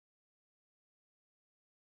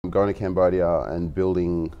going to Cambodia and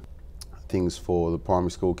building things for the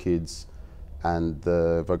primary school kids and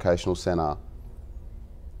the vocational centre,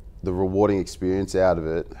 the rewarding experience out of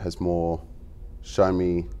it has more shown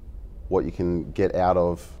me what you can get out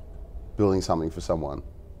of building something for someone.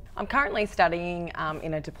 I'm currently studying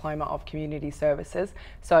in a Diploma of Community Services,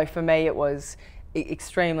 so for me it was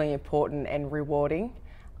extremely important and rewarding.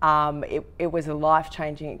 It was a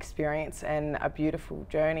life-changing experience and a beautiful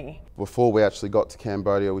journey. Before we actually got to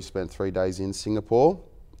Cambodia, we spent 3 days in Singapore.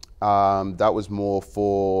 That was more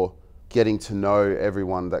for getting to know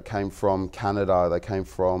everyone that came from Canada, they came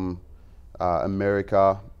from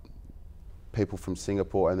America, people from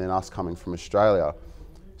Singapore, and then us coming from Australia.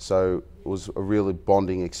 So it was a really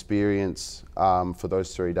bonding experience for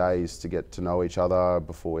those 3 days to get to know each other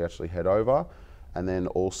before we actually head over, and then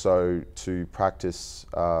also to practice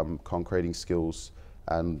concreting skills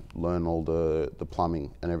and learn all the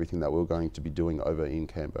plumbing and everything that we were going to be doing over in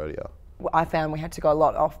Cambodia. I found we had to go a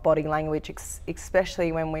lot off body language,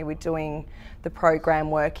 especially when we were doing the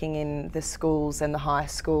program working in the schools and the high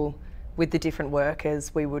school with the different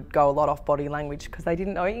workers. We would go a lot off body language because they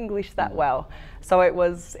didn't know English that well. So it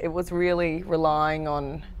was really relying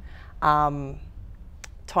on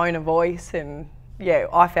tone of voice, and yeah,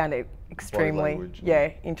 I found it extremely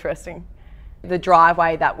interesting. The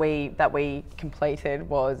driveway that we completed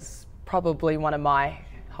was probably one of my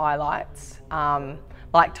highlights.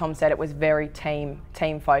 Like Tom said, it was very team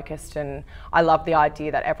focused, and I loved the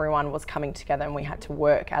idea that everyone was coming together and we had to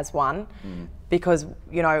work as one. Because,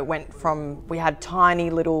 you know, it went from, we had tiny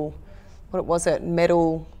little, what was it,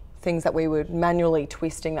 metal things that we were manually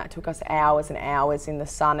twisting that took us hours and hours in the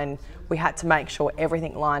sun, and we had to make sure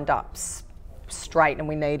everything lined up straight, and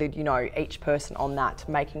we needed, you know, each person on that,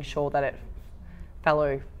 making sure that it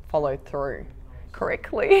followed through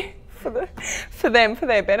correctly for them, for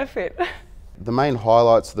their benefit. The main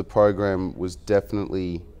highlights of the program was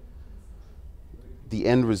definitely the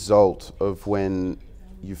end result of when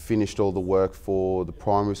you finished all the work for the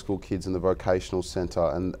primary school kids in the vocational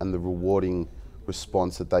centre, and the rewarding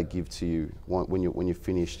response that they give to you when you're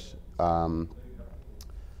finished. The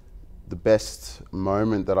best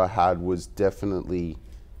moment that I had was definitely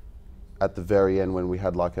at the very end when we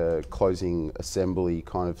had like a closing assembly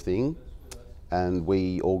kind of thing, and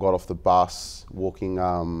we all got off the bus walking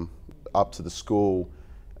up to the school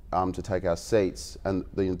to take our seats, and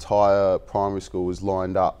the entire primary school was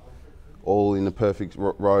lined up all in a perfect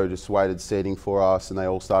row, just waited seating for us, and they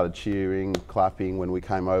all started cheering, clapping when we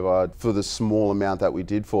came over for the small amount that we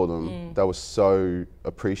did for them. They were so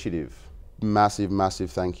appreciative.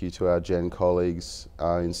 Massive thank you to our Gen colleagues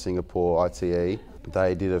in Singapore, ITE.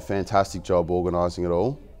 They did a fantastic job organising it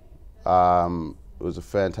all. It was a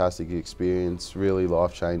fantastic experience, really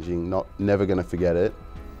life-changing, never going to forget it.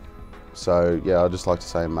 So yeah, I'd just like to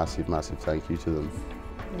say a massive thank you to them.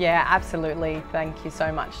 Yeah, absolutely. Thank you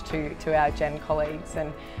so much to our Gen colleagues,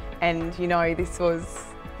 and you know, this was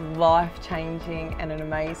life-changing and an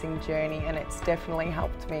amazing journey, and it's definitely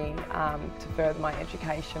helped me to further my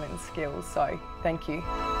education and skills, so thank you.